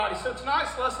So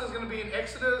tonight's lesson is going to be in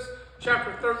Exodus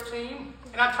chapter 13.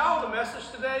 And I titled the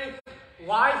message today,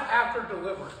 Life After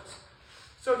Deliverance.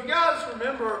 So if you guys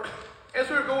remember, as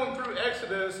we were going through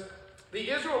Exodus, the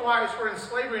Israelites were in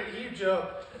slavery in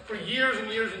Egypt for years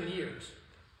and years and years.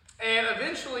 And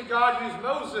eventually God used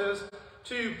Moses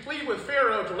to plead with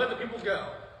Pharaoh to let the people go.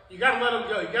 You got to let them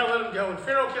go. You got to let them go. And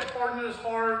Pharaoh kept hardening his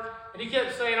heart. And he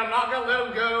kept saying, I'm not going to let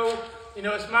them go. You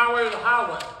know, it's my way or the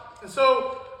highway. And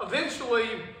so eventually,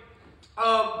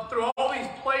 through all these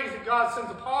plagues that God sends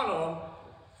upon them,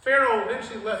 Pharaoh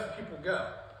eventually let the people go.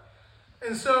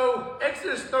 And so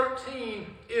Exodus 13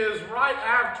 is right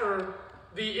after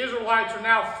the Israelites are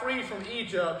now free from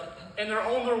Egypt and they're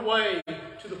on their way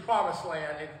to the promised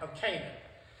land of Canaan.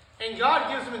 And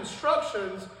God gives them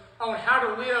instructions on how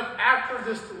to live after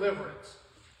this deliverance.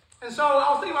 And so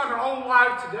I was thinking about our own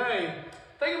life today.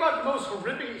 Think about the most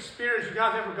horrific experience you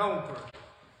guys ever gone through.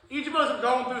 Each of us have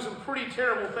gone through some pretty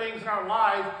terrible things in our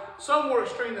life, some more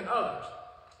extreme than others.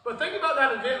 But think about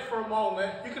that event for a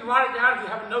moment. You can write it down if you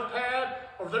have a notepad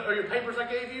or your papers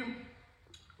I gave you.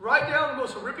 Write down the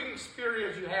most horrific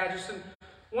experience you had just in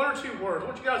one or two words. I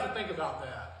want you guys to think about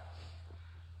that.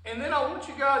 And then I want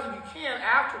you guys, if you can,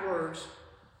 afterwards,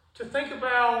 to think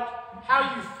about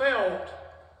how you felt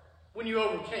when you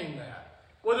overcame that.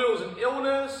 Whether it was an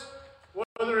illness,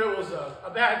 whether it was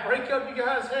a bad breakup you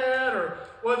guys had, or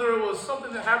whether it was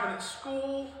something that happened at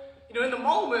school. You know, in the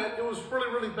moment, it was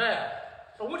really, really bad.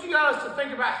 I want you guys to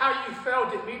think about how you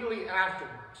felt immediately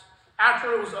afterwards.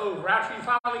 After it was over, after you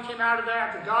finally came out of that,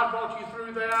 after God brought you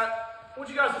through that. I want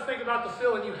you guys to think about the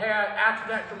feeling you had after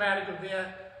that traumatic event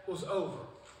was over.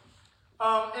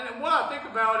 And what I think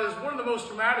about is one of the most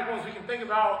traumatic ones we can think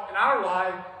about in our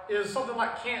life is something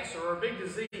like cancer or a big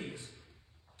disease.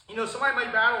 You know, somebody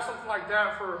may battle something like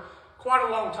that for quite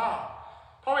a long time.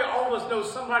 Probably all of us know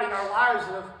somebody in our lives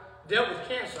that have dealt with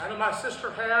cancer. I know my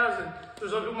sister has, and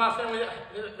there's other people in my family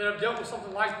that have dealt with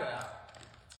something like that.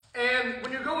 And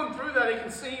when you're going through that, it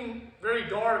can seem very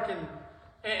dark and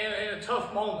a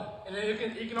tough moment. And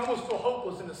you can almost feel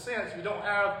hopeless in a sense if you don't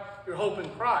have your hope in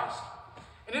Christ.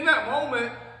 And in that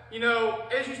moment, you know,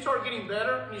 as you start getting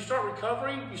better and you start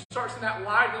recovering, you start seeing that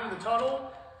light into the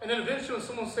tunnel. And then eventually when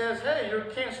someone says, hey, you're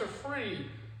cancer-free,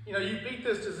 you know, you beat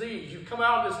this disease, you've come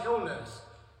out of this illness,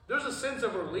 there's a sense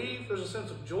of relief, there's a sense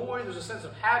of joy, there's a sense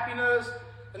of happiness,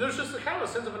 and there's just a kind of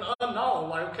a sense of an unknown,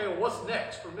 like, okay, well, what's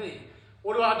next for me?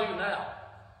 What do I do now?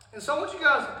 And so I want you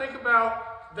guys to think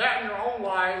about that in your own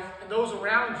life and those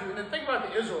around you, and then think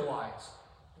about the Israelites.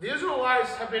 The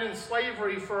Israelites have been in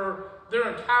slavery for their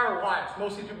entire lives,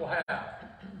 most of these people have.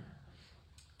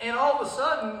 And all of a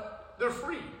sudden, they're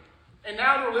free. And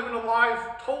now they're living a life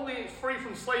totally free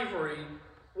from slavery,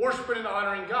 worshiping and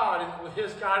honoring God and with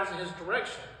His guidance and His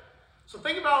direction. So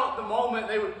think about the moment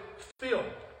they would feel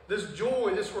this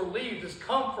joy, this relief, this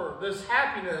comfort, this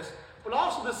happiness, but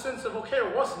also this sense of, okay,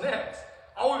 well, what's next?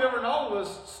 All we've ever known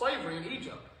was slavery in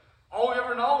Egypt. All we've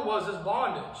ever known was this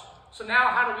bondage. So now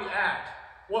how do we act?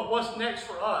 What's next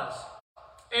for us?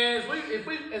 And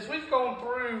as we've gone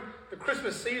through the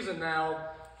Christmas season now,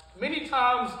 many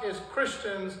times as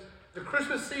Christians, the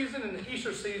Christmas season and the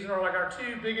Easter season are like our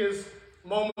two biggest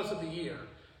moments of the year.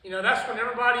 You know, that's when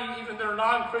everybody, even their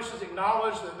non-Christians,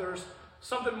 acknowledge that there's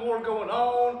something more going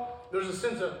on. There's a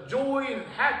sense of joy and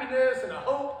happiness and a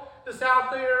hope that's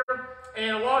out there.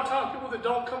 And a lot of times people that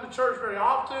don't come to church very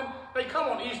often, they come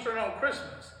on Easter and on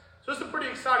Christmas. So it's a pretty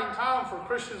exciting time for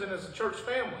Christians and as a church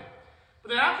family. But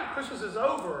then after Christmas is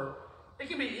over, it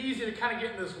can be easy to kind of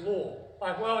get in this lull.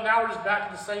 Like, well, now we're just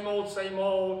back to the same old.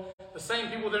 The same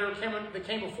people that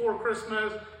came before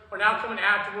Christmas are now coming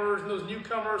afterwards, and those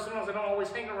newcomers, sometimes they don't always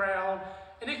hang around.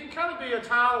 And it can kind of be a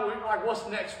time where we're like, what's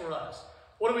next for us?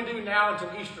 What do we do now until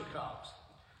Easter comes?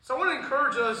 So I want to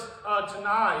encourage us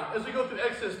tonight, as we go through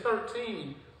Exodus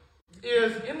 13,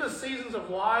 is in the seasons of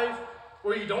life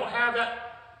where you don't have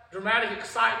that dramatic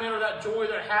excitement or that joy,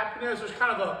 that happiness, there's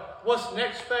kind of a what's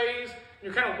next phase.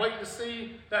 You're kind of waiting to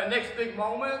see that next big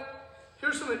moment.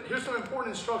 Here's some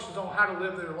important instructions on how to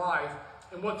live their life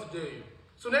and what to do.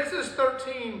 So in Exodus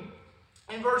 13,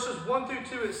 in verses 1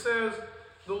 through 2, it says,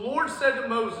 the Lord said to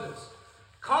Moses,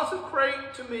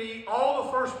 consecrate to me all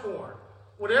the firstborn,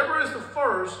 whatever is the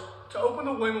first to open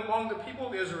the womb among the people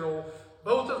of Israel,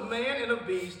 both of man and of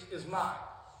beast, is mine.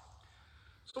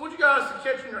 So I want you guys to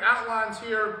catch in your outlines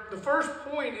here. The first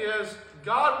point is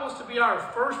God wants to be our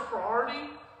first priority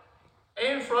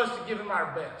and for us to give Him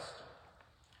our best.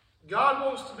 God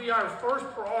wants to be our first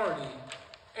priority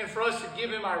and for us to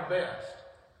give Him our best.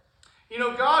 You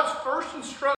know, God's first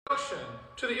instruction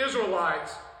to the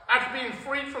Israelites after being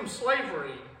freed from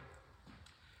slavery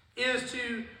is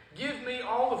to give me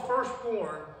all the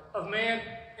firstborn of man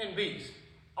and beast.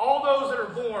 All those that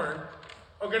are born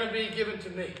are going to be given to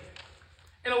me.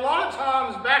 And a lot of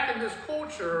times back in this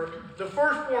culture, the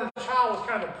firstborn child was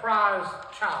kind of the prized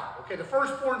child. Okay, the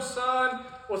firstborn son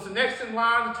was the next in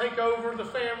line to take over the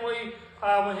family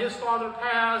when his father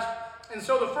passed. And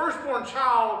so the firstborn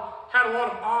child had a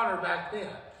lot of honor back then.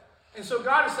 And so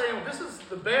God is saying, well, this is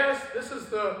the best, this is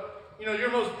the, your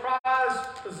most prized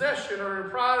possession or your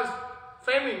prized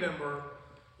family member.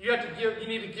 You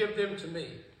need to give them to me.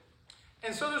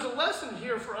 And so there's a lesson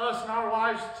here for us in our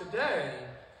lives today.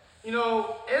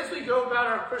 As we go about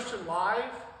our Christian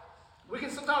life, we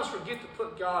can sometimes forget to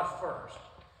put God first.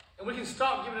 And we can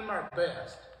stop giving him our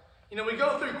best. We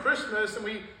go through Christmas and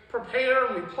we prepare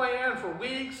and we plan for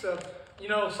weeks of,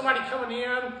 somebody coming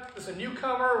in, that's a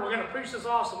newcomer, we're going to preach this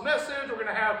awesome message, we're going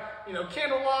to have,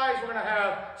 candle lights, we're going to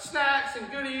have snacks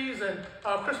and goodies and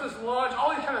Christmas lunch,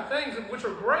 all these kind of things, which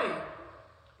are great.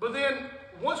 But then,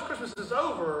 once Christmas is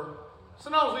over,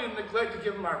 sometimes we neglect to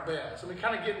give him our best, and we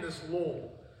kind of get in this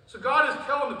lull. So God is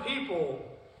telling the people,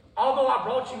 although I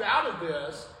brought you out of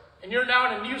this, and you're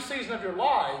now in a new season of your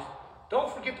life,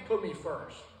 don't forget to put me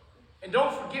first. And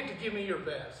don't forget to give me your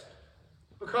best.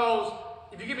 Because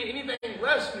if you give me anything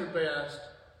less than your best,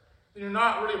 then you're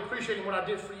not really appreciating what I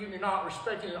did for you, and you're not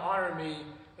respecting and honoring me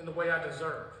in the way I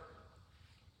deserve.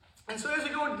 And so as we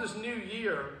go into this new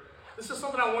year, this is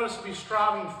something I want us to be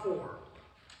striving for.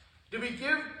 Do we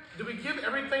give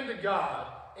everything to God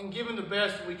and give him the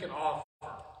best that we can offer?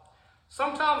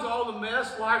 Sometimes all the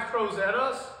mess life throws at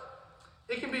us,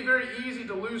 it can be very easy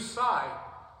to lose sight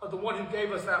of the one who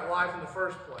gave us that life in the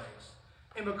first place.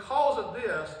 And because of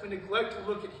this, we neglect to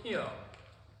look at him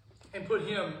and put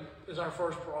him as our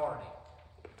first priority.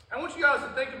 I want you guys to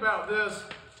think about this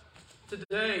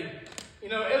today.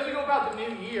 As we go about the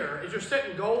new year, as you're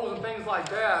setting goals and things like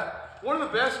that, one of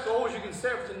the best goals you can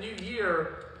set for the new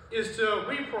year is to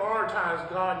reprioritize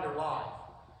God in your life.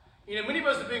 Many of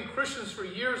us have been Christians for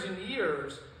years and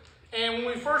years, and when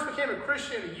we first became a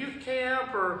Christian at a youth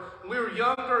camp, or when we were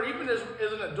younger, even as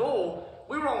an adult,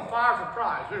 we were on fire for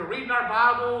Christ. We were reading our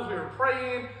Bibles, we were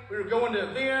praying, we were going to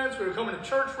events, we were coming to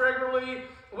church regularly.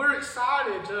 We were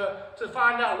excited to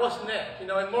find out what's next, and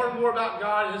learn more about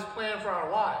God and his plan for our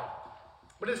life.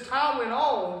 But as time went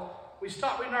on, we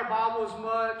stopped reading our Bible as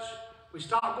much, we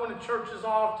stopped going to church as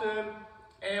often,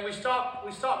 and we stopped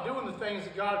doing the things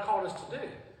that God called us to do.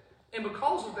 And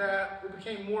because of that, we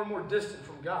became more and more distant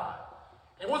from God.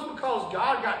 And it wasn't because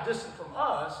God got distant from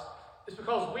us, it's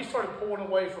because we started pulling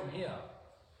away from him.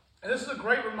 And this is a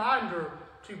great reminder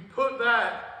to put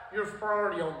that your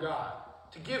priority on God,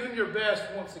 to give him your best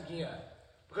once again.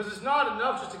 Because it's not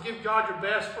enough just to give God your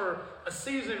best for a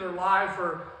season in your life,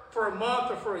 or for a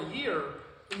month, or for a year.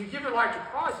 When you give your life to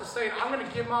Christ, it's saying, I'm going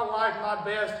to give my life my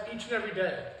best each and every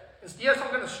day. And yes, I'm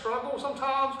going to struggle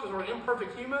sometimes because we're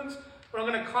imperfect humans, but I'm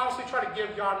going to constantly try to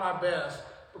give God my best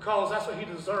because that's what he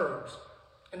deserves.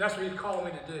 And that's what he's calling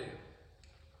me to do.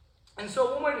 And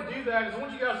so one way to do that is I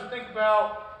want you guys to think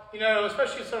about,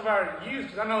 especially some of our youth,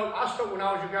 because I know I struggled when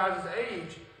I was your guys'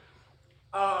 age,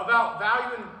 about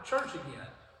valuing church again.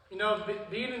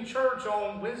 Being in church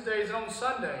on Wednesdays and on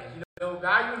Sundays,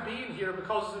 valuing being here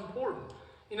because it's important.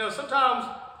 Sometimes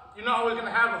you're not always going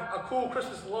to have a cool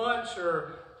Christmas lunch,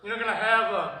 or you're not going to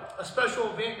have a special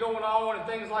event going on and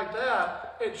things like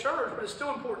that at church, but it's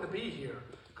still important to be here.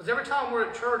 Because every time we're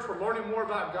at church, we're learning more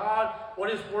about God,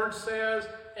 what his word says,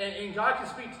 and God can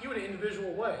speak to you in an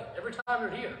individual way every time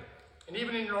you're here, and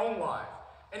even in your own life.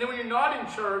 And then when you're not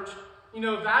in church,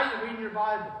 value reading your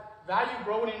Bible, value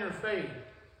growing in your faith.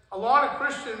 A lot of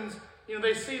Christians,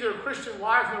 they see their Christian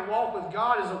life and their walk with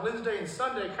God as a Wednesday and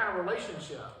Sunday kind of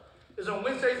relationship. Is on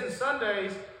Wednesdays and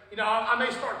Sundays, I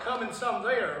may start coming some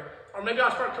there, or maybe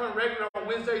I'll start coming regular on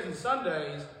Wednesdays and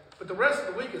Sundays, but the rest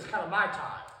of the week is kind of my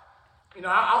time.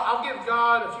 I'll give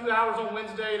God a few hours on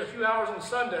Wednesday and a few hours on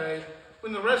Sunday,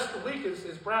 when the rest of the week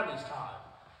is Bradley's time.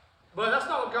 But that's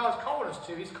not what God's calling us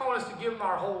to. He's calling us to give him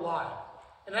our whole life.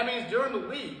 And that means during the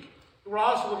week, we're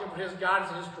also looking for his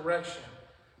guidance and his direction.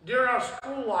 During our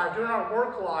school life, during our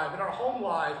work life, in our home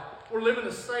life, we're living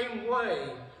the same way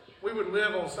we would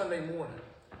live on Sunday morning.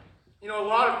 A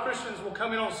lot of Christians will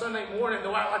come in on Sunday morning,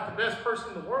 they'll act like the best person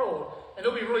in the world, and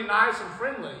they'll be really nice and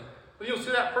friendly. But you'll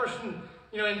see that person,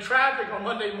 in traffic on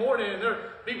Monday morning, and they're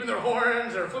beeping their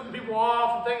horns, they're flipping people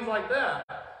off, and things like that.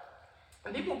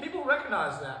 And people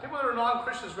recognize that. People that are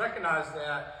non-Christians recognize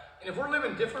that. And if we're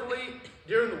living differently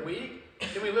during the week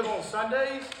than we live on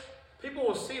Sundays, people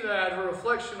will see that as a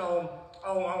reflection on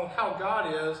how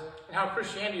God is and how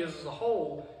Christianity is as a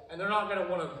whole, and they're not going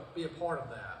to want to be a part of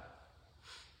that.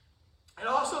 It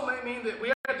also may mean that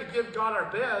we have to give God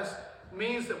our best,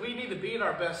 means that we need to be in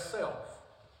our best self.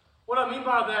 What I mean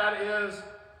by that is,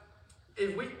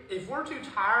 if we're too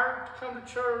tired to come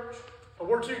to church, or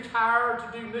we're too tired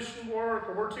to do mission work,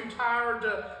 or we're too tired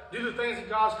to do the things that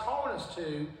God's calling us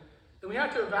to, then we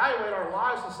have to evaluate our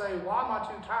lives and say, why am I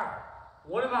too tired?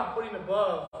 What am I putting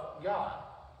above God?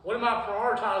 What am I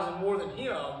prioritizing more than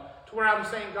Him, to where I'm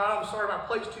saying, God, I'm sorry, my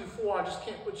plate's too full, I just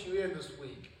can't put you in this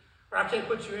week, or I can't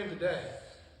put you in today.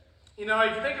 You know,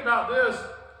 if you think about this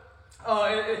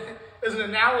as an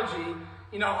analogy,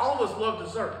 you know, all of us love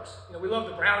desserts. You know, we love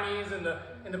the brownies and the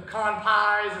pecan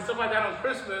pies and stuff like that on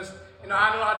Christmas. You know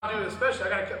I do it especially. I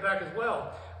got to cut back as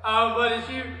well. But as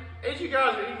you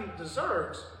guys are eating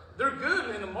desserts, they're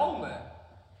good in the moment,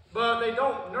 but they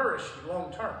don't nourish you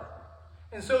long term.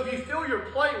 And so if you fill your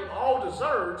plate with all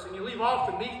desserts and you leave off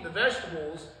the meat and the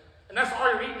vegetables, and that's all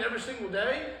you're eating every single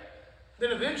day,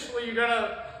 then eventually you're going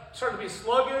to start to be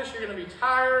sluggish, you're going to be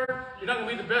tired, you're not going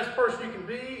to be the best person you can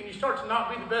be, and you start to not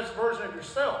be the best version of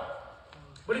yourself.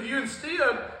 But if you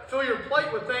instead fill your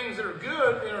plate with things that are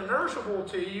good and are nourishable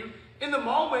to you, in the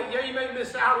moment, yeah, you may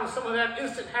miss out on some of that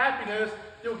instant happiness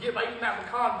you'll get by eating that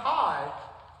pecan pie,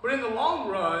 but in the long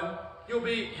run, you'll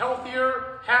be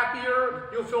healthier, happier,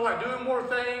 you'll feel like doing more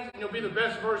things, and you'll be the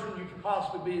best version you can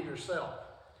possibly be of yourself.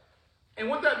 And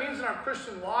what that means in our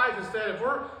Christian life is that if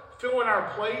we're filling our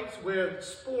plates with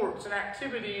sports and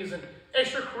activities and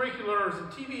extracurriculars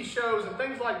and TV shows and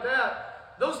things like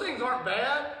that, those things aren't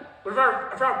bad. But if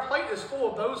our plate is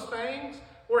full of those things,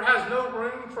 where it has no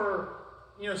room for,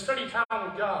 you know, study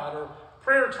time with God or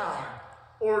prayer time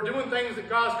or doing things that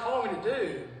God's calling me to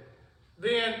do,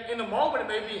 then in the moment it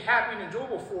may be happy and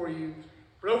enjoyable for you,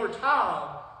 but over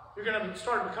time you're going to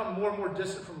start to become more and more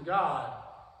distant from God.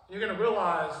 And you're going to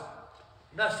realize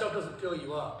that stuff doesn't fill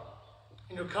you up.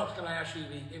 And your cup's going to actually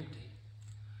be empty.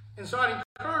 And so I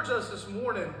encourage us this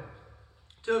morning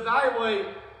to evaluate,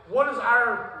 what does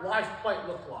our life plate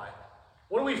look like?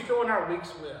 What do we fill in our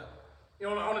weeks with? You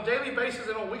know, on a daily basis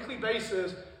and on a weekly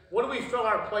basis, what do we fill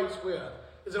our plates with?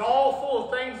 Is it all full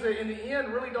of things that in the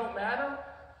end really don't matter?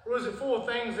 Or is it full of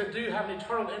things that do have an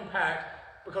eternal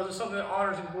impact because it's something that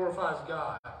honors and glorifies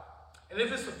God? And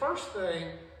if it's the first thing,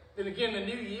 then again, the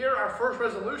new year, our first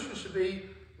resolution should be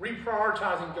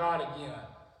reprioritizing God again.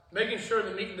 Making sure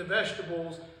that meat and the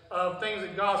vegetables of things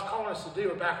that God's calling us to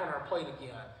do are back on our plate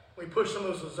again. We push some of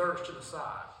those desserts to the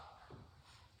side.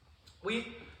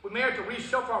 We may have to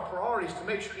reshuffle our priorities to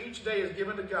make sure each day is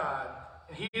given to God,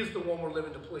 and He is the one we're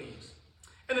living to please.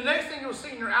 And the next thing you'll see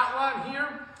in your outline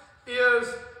here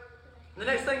is the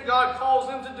next thing God calls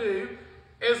them to do,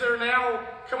 as they're now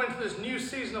coming to this new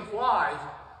season of life,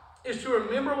 is to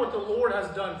remember what the Lord has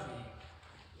done for you.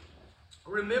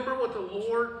 Remember what the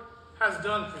Lord has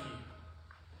done for you.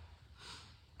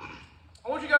 I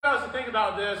want you guys to think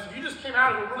about this. If you just came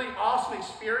out of a really awesome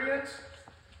experience,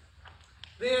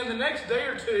 then the next day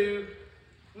or two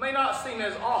may not seem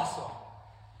as awesome.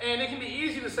 And it can be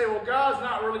easy to say, well, God's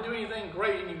not really doing anything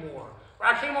great anymore. Or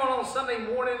I came on Sunday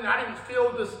morning and I didn't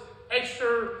feel this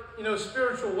extra,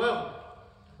 spiritual level.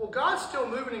 Well, God's still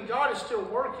moving and God is still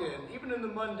working, even in the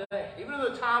mundane. Even in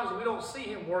the times that we don't see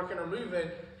Him working or moving,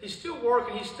 He's still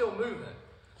working, He's still moving.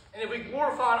 And if we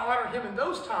glorify and honor Him in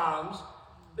those times,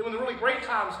 then when the really great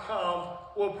times come,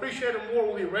 we'll appreciate Him more,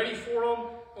 we'll be ready for Him,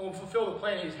 and we'll fulfill the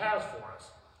plan He has for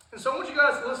us. And so I want you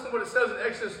guys to listen to what it says in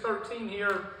Exodus 13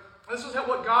 here. This is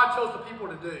what God tells the people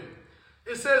to do.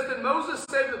 It says that Moses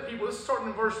said to the people, this is starting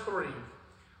in verse 3,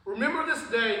 "Remember this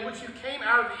day in which you came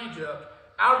out of Egypt,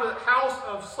 out of the house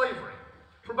of slavery.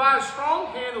 For by a strong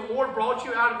hand the Lord brought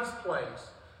you out of this place.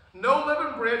 No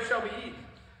leavened bread shall be eaten.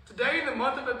 Today in the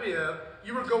month of Abib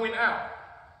you are going out.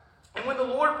 And when the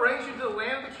Lord brings you to the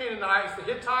land of the Canaanites, the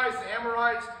Hittites, the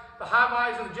Amorites, the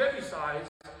Hivites, and the Jebusites,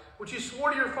 which He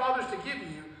swore to your fathers to give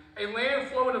you, a land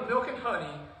flowing of milk and honey,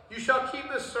 you shall keep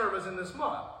this service in this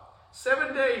month.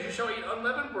 7 days you shall eat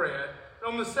unleavened bread,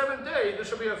 and on the 7th day there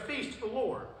shall be a feast to the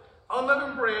Lord.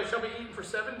 Unleavened bread shall be eaten for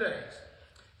 7 days.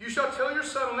 You shall tell your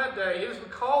son on that day, it is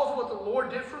because of what the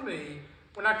Lord did for me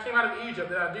when I came out of Egypt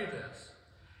that I do this.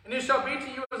 And it shall be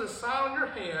to you as a sign on your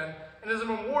hand, and as a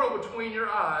memorial between your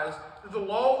eyes, that the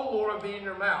law of the Lord will be in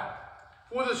your mouth.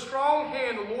 For with a strong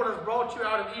hand the Lord has brought you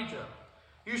out of Egypt.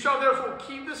 You shall therefore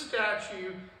keep this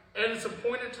statute at its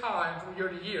appointed time from year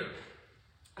to year."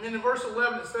 And then in verse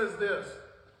 11 it says this,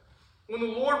 "When the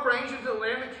Lord brings you to the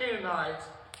land of the Canaanites,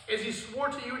 as He swore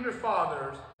to you and your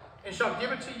fathers, and shall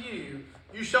give it to you,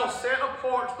 you shall set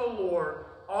apart to the Lord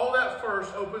all that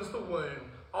first opens the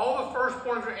womb. All the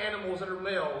firstborn of your animals that are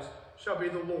males shall be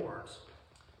the Lord's."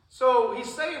 So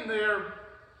He's saying there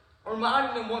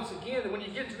reminding them once again that when you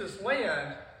get into this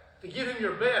land, to give him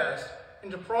your best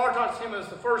and to prioritize him as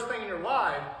the first thing in your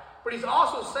life. But he's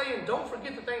also saying, don't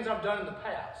forget the things I've done in the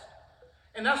past.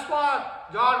 And that's why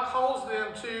God calls them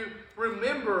to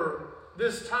remember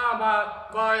this time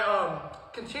by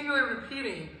continually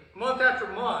repeating month after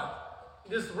month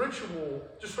this ritual,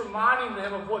 just reminding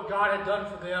them of what God had done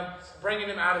for them, bringing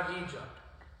them out of Egypt.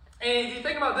 And if you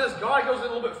think about this, God goes a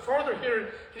little bit further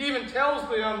here. He even tells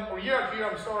them, or year after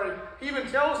year, he even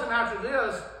tells them after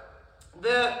this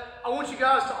that I want you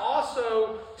guys to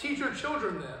also teach your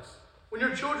children this. When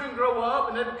your children grow up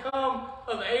and they become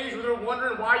of age where they're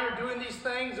wondering why you're doing these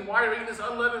things and why you're eating this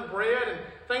unleavened bread and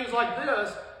things like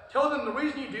this, tell them the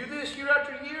reason you do this year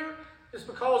after year is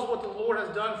because of what the Lord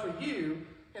has done for you.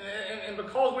 And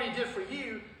because what he did for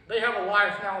you, they have a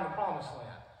life now in the promised land.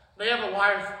 They have a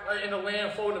life in a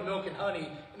land flowing with milk and honey,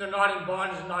 and they're not in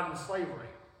bondage and not in slavery.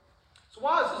 So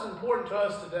why is this important to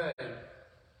us today?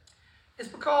 It's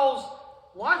because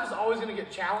life is always going to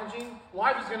get challenging.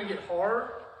 Life is going to get hard.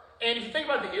 And if you think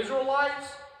about the Israelites,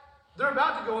 they're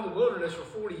about to go in the wilderness for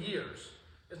 40 years.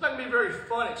 It's not going to be a very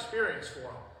fun experience for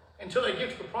them until they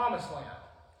get to the promised land.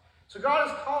 So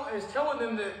God is telling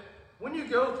them that when you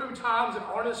go through times that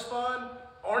aren't as fun,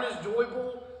 aren't as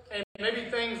enjoyable, and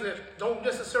maybe things that don't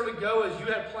necessarily go as you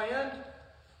had planned,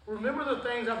 remember the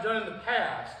things I've done in the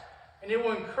past, and it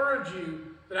will encourage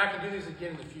you that I can do these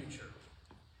again in the future.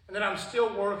 And that I'm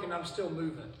still working, I'm still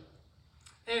moving.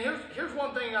 And here's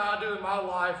one thing I do in my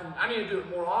life, and I need to do it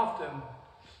more often.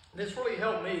 This really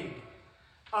helped me.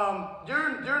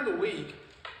 During the week,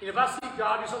 if I see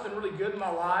God do something really good in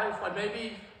my life, like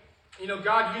maybe,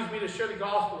 God used me to share the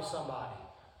gospel with somebody.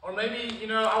 Or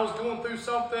maybe, I was going through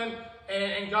something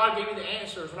and God gave me the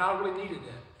answers when I really needed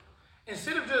it.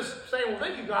 Instead of just saying, well,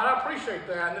 thank you, God, I appreciate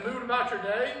that, and then moving about your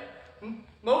day,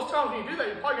 most times when you do that,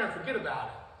 you're probably going to forget about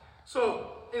it.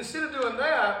 So instead of doing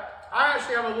that, I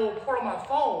actually have a little part on my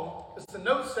phone. It's the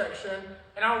notes section,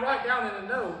 and I'll write down in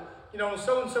the note, on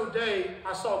so-and-so day,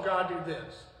 I saw God do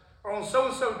this. Or on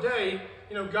so-and-so day,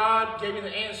 God gave me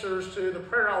the answers to the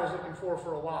prayer I was looking for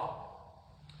a while.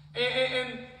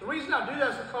 And the reason I do that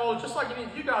is because, just like any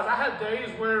of you guys, I have days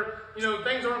where,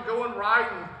 things aren't going right,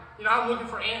 and, I'm looking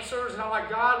for answers, and I'm like,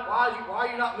 God, why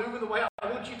are you not moving the way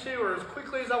I want you to, or as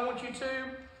quickly as I want you to?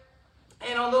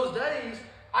 And on those days,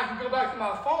 I can go back to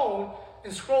my phone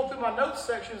and scroll through my notes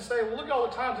section and say, well, look at all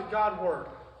the times that God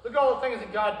worked. Look at all the things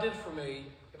that God did for me.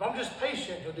 If I'm just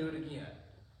patient, he'll do it again.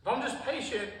 If I'm just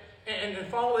patient and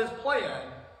follow his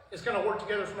plan, it's going to work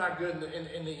together for my good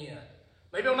in the end.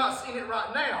 Maybe I'm not seeing it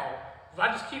right now. If I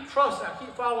just keep trusting, I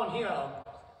keep following him,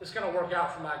 it's going to work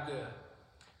out for my good.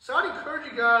 So I'd encourage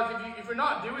you guys, if you're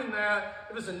not doing that,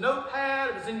 if it's a notepad,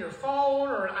 if it's in your phone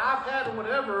or an iPad or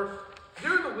whatever,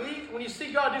 during the week, when you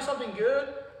see God do something good,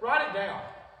 write it down.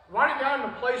 Write it down in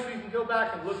a place where you can go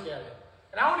back and look at it.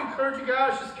 And I would encourage you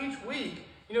guys just each week,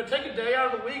 take a day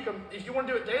out of the week, or if you want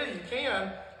to do it daily, you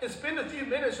can, and spend a few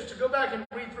minutes just to go back and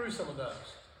read through some of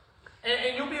those.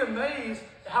 And you'll be amazed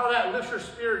at how that lifts your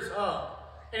spirits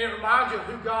up. And it reminds you of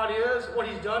who God is, what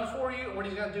he's done for you, and what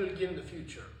he's going to do again in the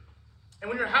future. And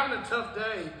when you're having a tough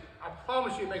day, I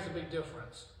promise you it makes a big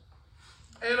difference.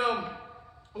 And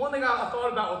one thing I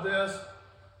thought about with this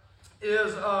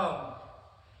is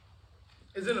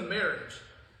in a marriage.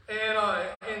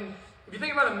 And if you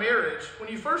think about a marriage, when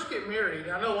you first get married,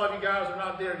 and I know a lot of you guys are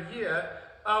not there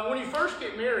yet, when you first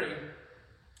get married,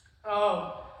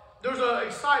 there's an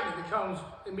excitement that comes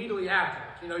immediately after.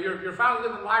 You're finally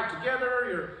living life together,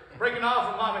 you're breaking off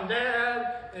from mom and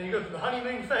dad, and you go through the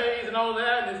honeymoon phase and all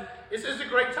that, and it's a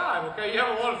great time, okay? You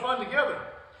have a lot of fun together.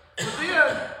 But then,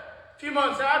 a few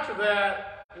months after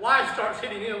that, life starts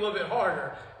hitting in a little bit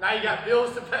harder. Now you got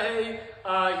bills to pay,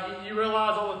 you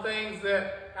realize all the things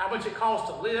how much it costs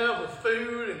to live with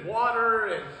food and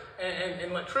water and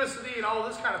electricity and all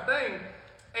this kind of thing.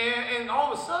 And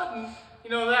all of a sudden,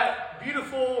 that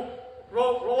beautiful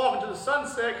roll off into the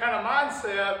sunset kind of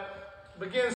mindset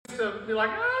begins to be like,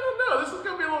 I don't know, this is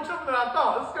going to be a little tougher than I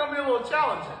thought. This is going to be a little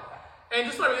challenging. And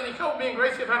just like me and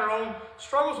Gracie have had our own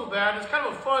struggles with that, it's kind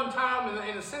of a fun time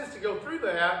in a sense to go through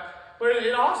that, but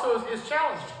it also is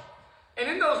challenging. And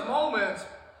in those moments,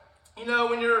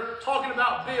 when you're talking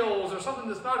about bills or something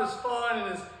that's not as fun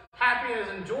and as happy and as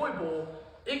enjoyable,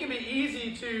 it can be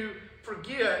easy to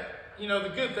forget,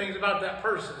 the good things about that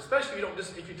person, especially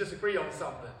if you disagree on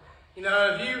something.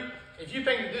 If you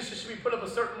think that this should be put up a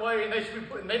certain way and she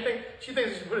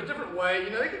thinks it should be put a different way,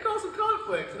 it can cause some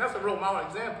conflicts, and that's a real mild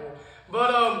example.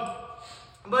 But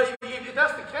if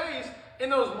that's the case, in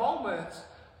those moments,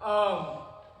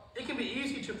 it can be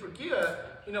easy to forget,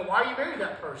 why you married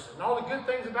that person, and all the good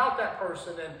things about that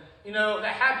person, that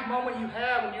happy moment you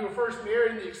had when you were first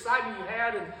married and the excitement you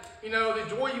had and, the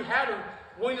joy you had of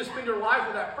wanting to spend your life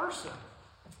with that person.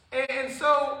 And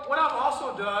so what I've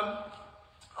also done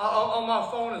on my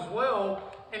phone as well,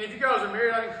 and if you guys are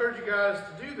married, I'd encourage you guys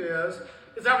to do this,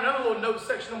 is I have another little note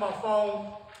section on my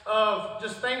phone of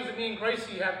just things that me and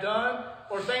Gracie have done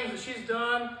or things that she's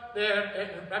done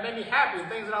that made me happy and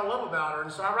things that I love about her.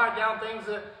 And so I write down things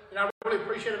that I really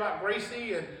appreciate about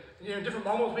Gracie and different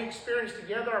moments we experienced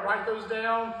together. I write those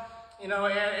down, and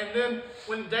then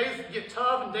when days get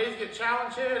tough and days get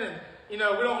challenging and we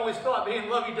don't always feel like being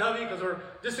lovey-dovey because we're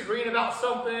disagreeing about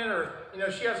something or,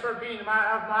 she has her opinion and I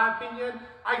have my opinion.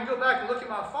 I can go back and look at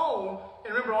my phone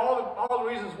and remember all the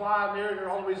reasons why I married her,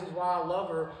 all the reasons why I love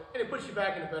her, and it puts you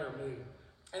back in a better mood.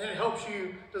 And then it helps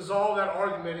you dissolve that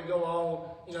argument and go on,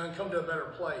 and come to a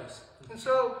better place. And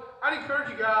so I'd encourage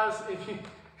you guys, if you...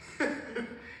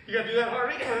 you got to do that,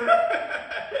 Harvey?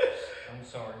 I'm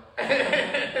sorry.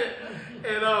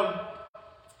 And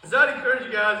so I'd encourage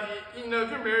you guys, if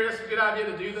you're married, it's a good idea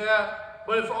to do that.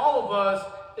 But for all of us,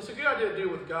 it's a good idea to do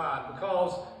it with God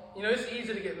because, it's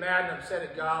easy to get mad and upset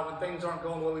at God when things aren't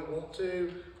going the way we want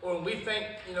to, or when we think,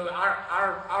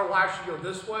 our life should go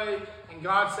this way, and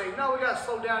God say, no, we got to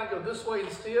slow down and go this way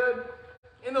instead.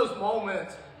 In those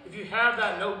moments, if you have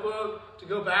that notebook to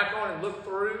go back on and look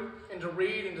through and to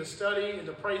read and to study and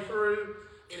to pray through,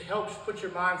 it helps put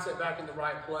your mindset back in the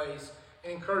right place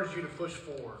and encourage you to push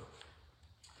forward.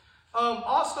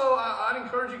 Also, I'd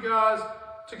encourage you guys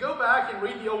to go back and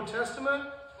read the Old Testament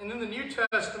and then the New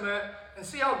Testament and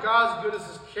see how God's goodness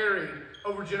is carried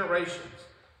over generations,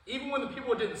 even when the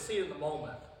people didn't see it in the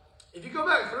moment. If you go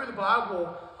back through the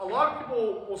Bible, a lot of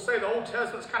people will say the Old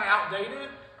Testament's kind of outdated.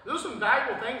 There's some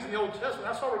valuable things in the Old Testament.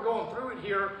 That's why we're going through it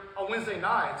here on Wednesday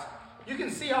nights. You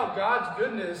can see how God's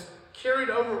goodness carried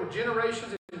over with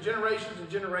generations and generations and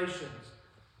generations.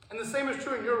 And the same is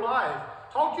true in your life.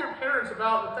 Talk to your parents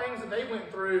about the things that they went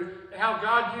through and how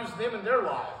God used them in their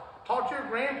life. Talk to your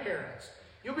grandparents.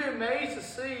 You'll be amazed to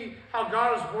see how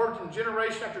God has worked in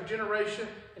generation after generation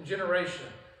and generation.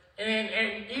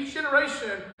 And each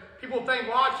generation, people think,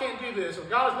 well, I can't do this, or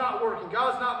God's not working,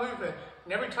 God's not moving.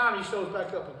 And every time he shows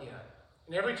back up again.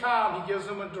 And every time he gives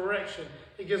them a direction,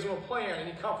 he gives them a plan, and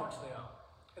he comforts them.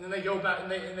 And then they go back,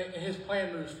 and his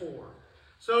plan moves forward.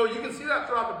 So you can see that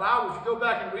throughout the Bible. If you go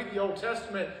back and read the Old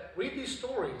Testament, read these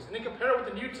stories, and then compare it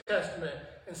with the New Testament,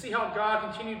 and see how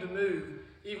God continued to move,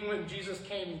 even when Jesus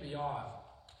came and beyond.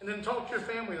 And then talk to your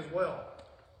family as well.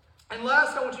 And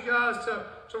last, I want you guys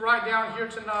to write down here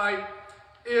tonight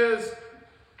is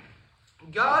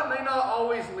God may not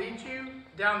always lead you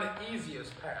down the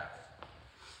easiest path.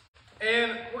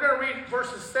 And we're going to read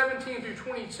verses 17 through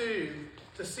 22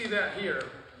 to see that here.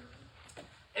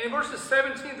 And in verses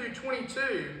 17 through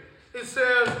 22, it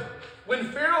says, when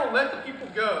Pharaoh let the people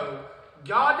go,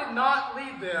 God did not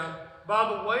lead them by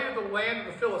the way of the land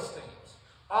of the Philistines,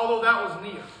 although that was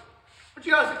near. But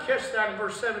you guys to catch that in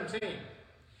verse 17.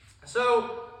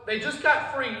 So they just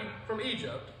got freed from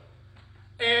Egypt,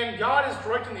 and God is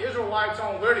directing the Israelites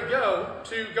on where to go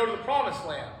to the promised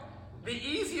land. The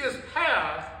easiest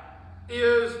path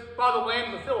is by the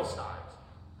land of the Philistines.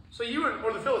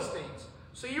 Or the Philistines.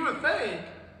 So you would think,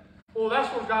 well,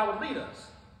 that's where God would lead us.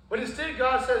 But instead,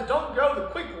 God says, don't go the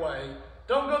quick way.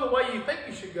 Don't go the way you think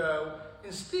you should go.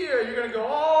 Instead, you're going to go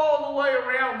all the way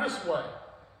around this way.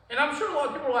 And I'm sure a lot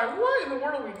of people are like, what in the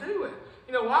world are we doing?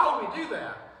 Why would we do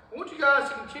that? I want you guys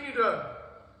to continue to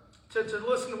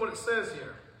listen to what it says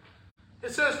here.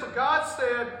 It says, for God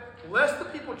said, lest the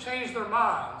people change their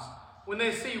minds when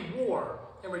they see war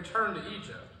and return to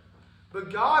Egypt.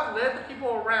 But God led the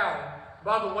people around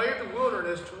by the way of the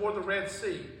wilderness toward the Red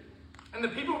Sea. And the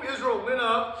people of Israel went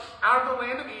up out of the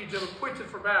land of Egypt equipped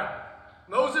for battle.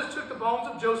 Moses took the bones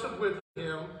of Joseph with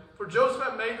him, for Joseph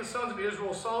had made the sons of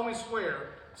Israel solemnly swear,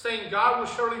 saying, God will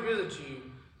surely visit you.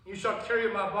 You shall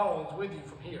carry my bones with you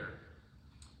from here.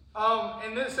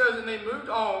 And then it says, and they moved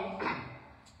on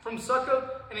from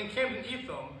Succoth and encamped in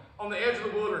Etham on the edge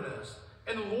of the wilderness.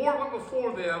 And the Lord went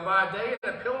before them by day in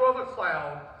a pillar of a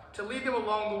cloud to lead them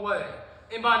along the way,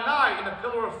 and by night in a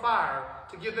pillar of fire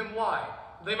to give them light.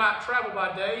 They might travel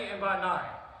by day and by night.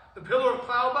 The pillar of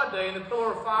cloud by day and the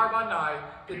pillar of fire by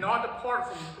night did not depart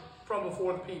from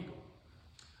before the people.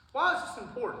 Why is this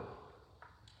important?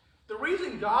 The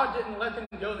reason God didn't let them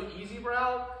go the easy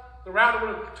route, the route that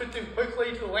would have took them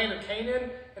quickly to the land of Canaan,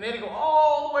 and they had to go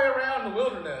all the way around the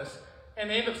wilderness, and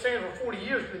they ended up staying for 40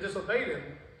 years because they disobeyed him,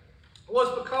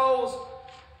 was because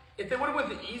if they would have went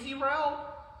the easy route,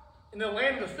 in the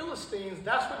land of the Philistines,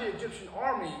 that's where the Egyptian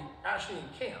army actually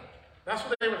encamped. That's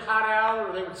where they would hide out,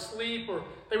 or they would sleep, or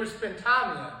they would spend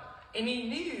time in. And he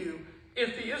knew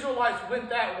if the Israelites went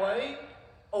that way,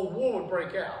 a war would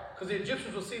break out. Because the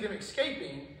Egyptians would see them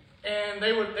escaping, and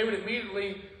they would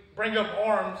immediately bring up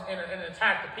arms and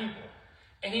attack the people.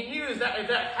 And he knew that if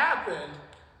that happened,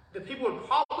 the people would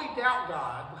probably doubt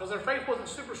God, because their faith wasn't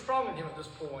super strong in him at this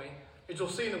point, as you'll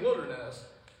see in the wilderness.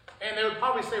 And they would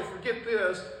probably say, forget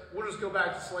this, we'll just go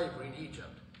back to slavery in Egypt.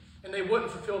 And they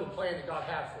wouldn't fulfill the plan that God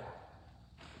had for them.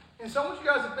 And so I want you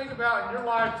guys to think about in your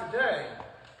life today,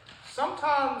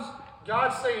 sometimes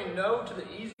God's saying no to the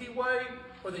easy way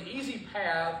or the easy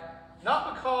path,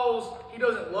 not because he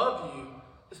doesn't love you,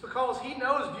 it's because he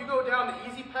knows if you go down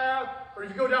the easy path or if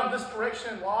you go down this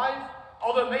direction in life,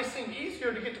 although it may seem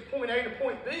easier to get to point A to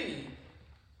point B,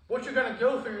 what you're going to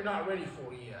go through you're not ready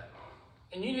for yet.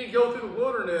 And you need to go through the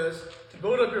wilderness to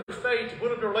build up your faith, to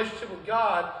build up your relationship with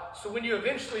God, so when you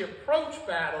eventually approach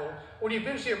battle, when you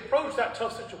eventually approach that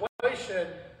tough situation,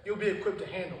 you'll be equipped to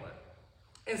handle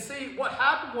it. And see, what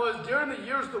happened was during the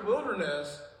years of the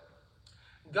wilderness,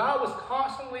 God was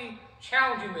constantly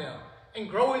challenging them and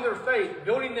growing their faith,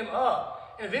 building them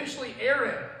up. And eventually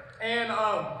Aaron and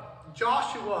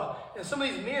Joshua and some of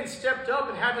these men stepped up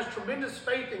and had this tremendous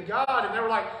faith in God. And they were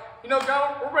like,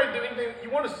 God, we're ready to do anything you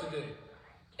want us to do.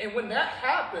 And when that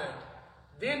happened,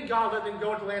 then God let them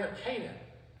go into the land of Canaan.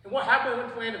 And what happened when they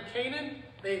went to the land of Canaan?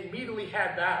 They immediately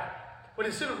had battle. But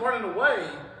instead of running away,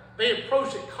 they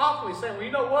approached it confidently, saying, well,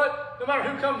 you know what? No matter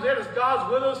who comes in, as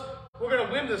God's with us, we're going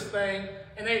to win this thing.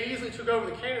 And they easily took over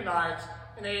the Canaanites,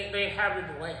 and they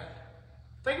inhabited the land.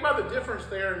 Think about the difference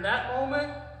there in that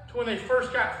moment to when they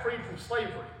first got freed from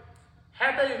slavery.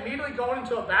 Had they immediately gone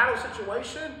into a battle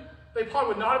situation, they probably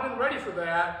would not have been ready for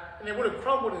that, and they would have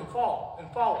crumbled and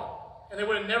fallen. And they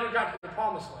would have never got to the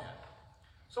promised land.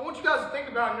 So I want you guys to think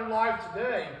about in your life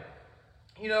today,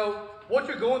 what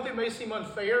you're going through may seem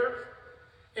unfair.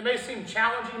 It may seem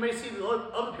challenging. You may see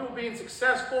other people being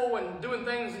successful and doing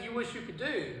things that you wish you could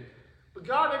do. But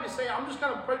God may be saying, I'm just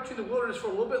going to approach you in the wilderness for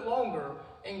a little bit longer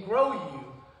and grow you.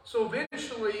 So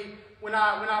eventually, when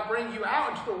I bring you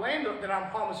out into the land that I'm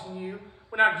promising you,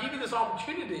 when I give you this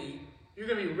opportunity, you're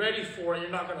going to be ready for it. You're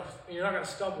not going to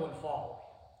stumble and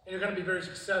fall. And you're going to be very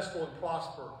successful and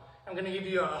prosper. I'm going to give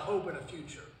you a hope and a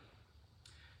future.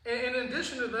 And in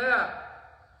addition to that,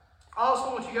 I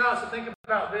also want you guys to think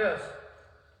about this.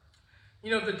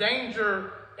 The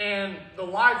danger and the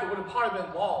life that would have probably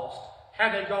been lost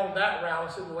had they gone that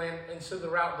route instead of the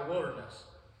route in the wilderness.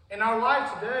 In our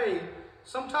life today,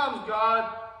 sometimes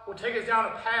God will take us down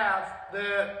a path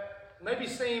that maybe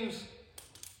seems,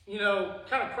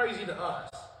 kind of crazy to us.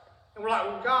 And we're like,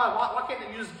 well, God, why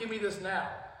can't you just give me this now?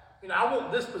 I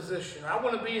want this position, or I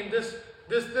want to be in this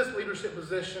leadership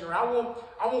position, or I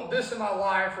want this in my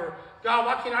life, or God,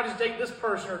 why can't I just date this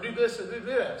person, or do this, or do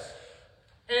this?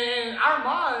 And in our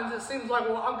minds, it seems like,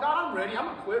 well, God, I'm ready,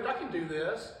 I'm equipped, I can do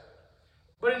this.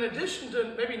 But in addition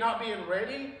to maybe not being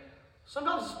ready,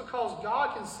 sometimes it's because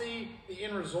God can see the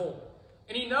end result.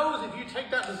 And he knows if you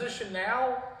take that position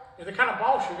now, the kind of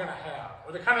boss you're going to have,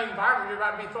 or the kind of environment you're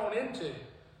about to be thrown into.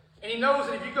 And he knows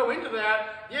that if you go into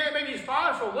that, maybe he's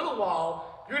fine for a little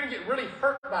while, you're going to get really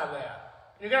hurt by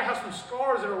that. And you're going to have some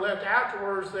scars that are left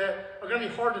afterwards that are going to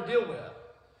be hard to deal with.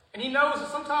 And he knows that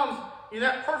sometimes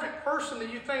that perfect person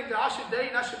that you think that I should date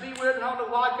and I should be with, and I don't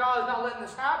know why God is not letting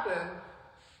this happen,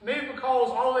 maybe because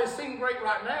although they seem great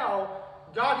right now,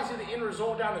 God can see the end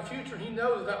result down the future, and he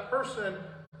knows that person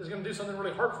is going to do something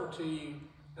really hurtful to you,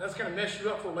 and that's going to mess you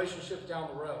up for relationships down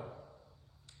the road.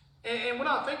 And what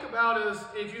I think about is,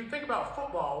 if you think about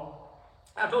football,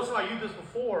 I've told some of you this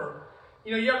before,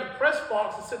 you have the press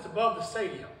box that sits above the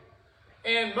stadium.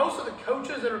 And most of the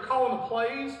coaches that are calling the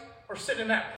plays are sitting in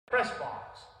that press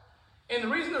box. And the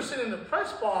reason they're sitting in the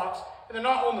press box and they're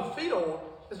not on the field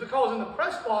is because in the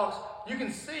press box, you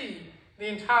can see the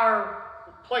entire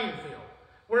playing field.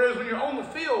 Whereas when you're on the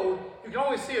field, you can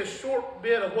only see a short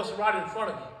bit of what's right in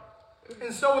front of you.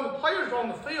 And so when the players are on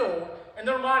the field and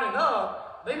they're lining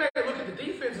up, they may look at the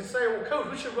defense and say, well, coach,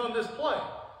 we should run this play.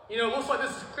 It looks like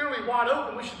this is clearly wide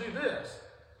open. We should do this.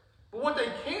 But what they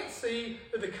can't see,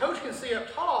 that the coach can see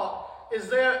up top, is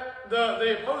that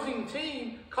the opposing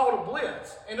team called a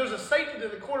blitz. And there's a safety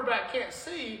that the quarterback can't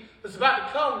see that's about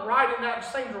to come right in that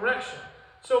same direction.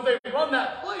 So if they run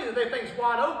that play that they think is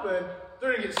wide open,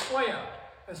 they're going to get slammed.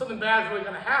 And something bad is really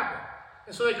going to happen.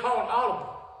 And so they call an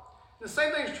audible. And the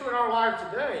same thing is true in our life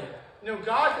today.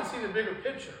 God can see the bigger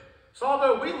picture. So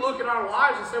although we look at our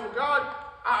lives and say, well, God,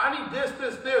 I need this,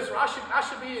 or I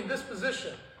should be in this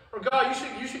position, or God,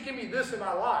 you should give me this in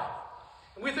my life.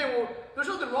 And we think, well, there's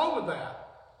nothing wrong with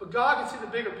that. But God can see the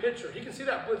bigger picture. He can see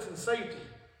that blitz in safety.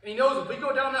 And he knows if we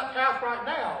go down that path right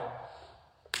now,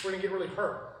 we're going to get really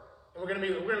hurt. And we're going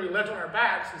to be left on our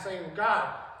backs and saying,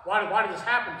 God, why did this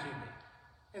happen to me?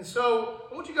 And so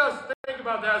I want you guys to think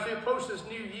about that as we approach this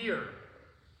new year.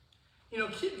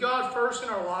 Keep God first in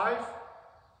our life.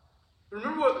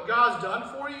 Remember what God's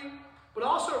done for you. But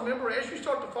also remember, as you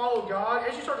start to follow God,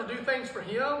 as you start to do things for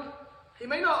Him, He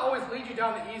may not always lead you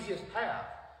down the easiest path.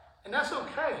 And that's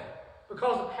okay.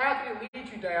 Because the path that He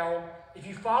leads you down, if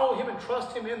you follow Him and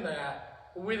trust Him in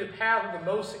that, will be the path of the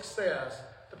most success,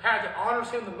 the path that honors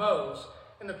Him the most,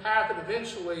 and the path that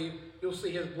eventually you'll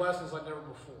see His blessings like never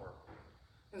before.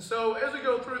 And so as we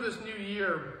go through this new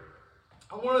year,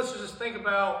 I want us to just think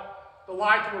about the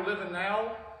life that we're living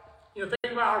now.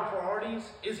 Think about our priorities.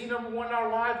 Is He number one in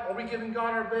our life? Are we giving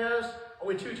God our best? Are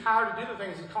we too tired to do the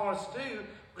things He's calling us to do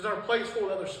because our plate's full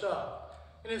of other stuff?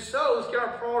 And if so, let's get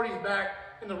our priorities back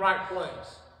in the right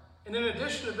place. And in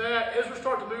addition to that, as we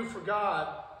start to move for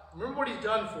God, remember what He's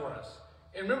done for us.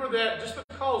 And remember that just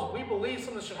because we believe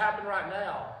something should happen right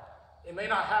now, it may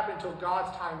not happen until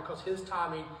God's time, because His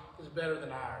timing is better than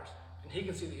ours. And He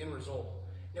can see the end result.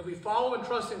 And if we follow and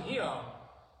trust in Him,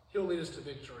 He'll lead us to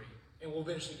victory. And we'll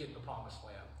eventually get in the promised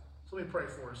land. So let me pray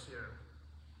for us here.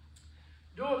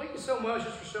 Lord, thank you so much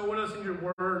just for showing us in your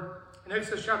word, in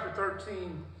Exodus chapter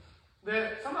 13,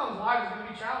 that sometimes life is going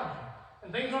to be challenging.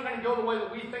 And things aren't going to go the way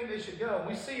that we think they should go. And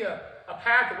we see a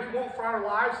path that we want for our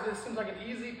lives, and it seems like an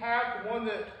easy path, the one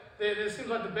that seems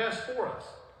like the best for us.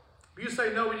 But you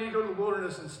say, no, we need to go to the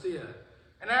wilderness instead.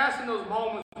 And I ask in those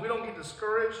moments, we don't get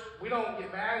discouraged. We don't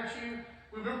get mad at you.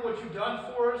 We remember what you've done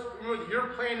for us. We remember that your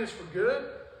plan is for good,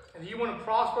 and that you want to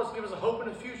prosper us and give us a hope in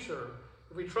the future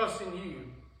if we trust in you.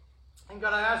 And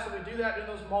God, I ask that we do that in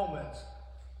those moments,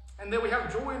 and that we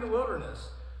have joy in the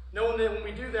wilderness, knowing that when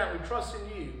we do that, we trust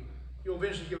in you, you'll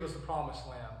eventually give us the promised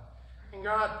land. And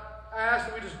God, I ask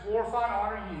that we just glorify and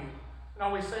honor you, and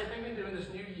always say things we do in this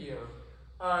new year.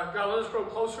 God, let us grow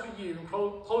closer to you, and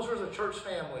closer as a church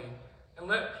family, and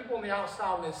let people on the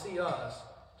outside, when they see us,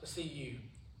 to see you.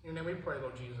 In your name we pray,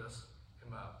 Lord Jesus.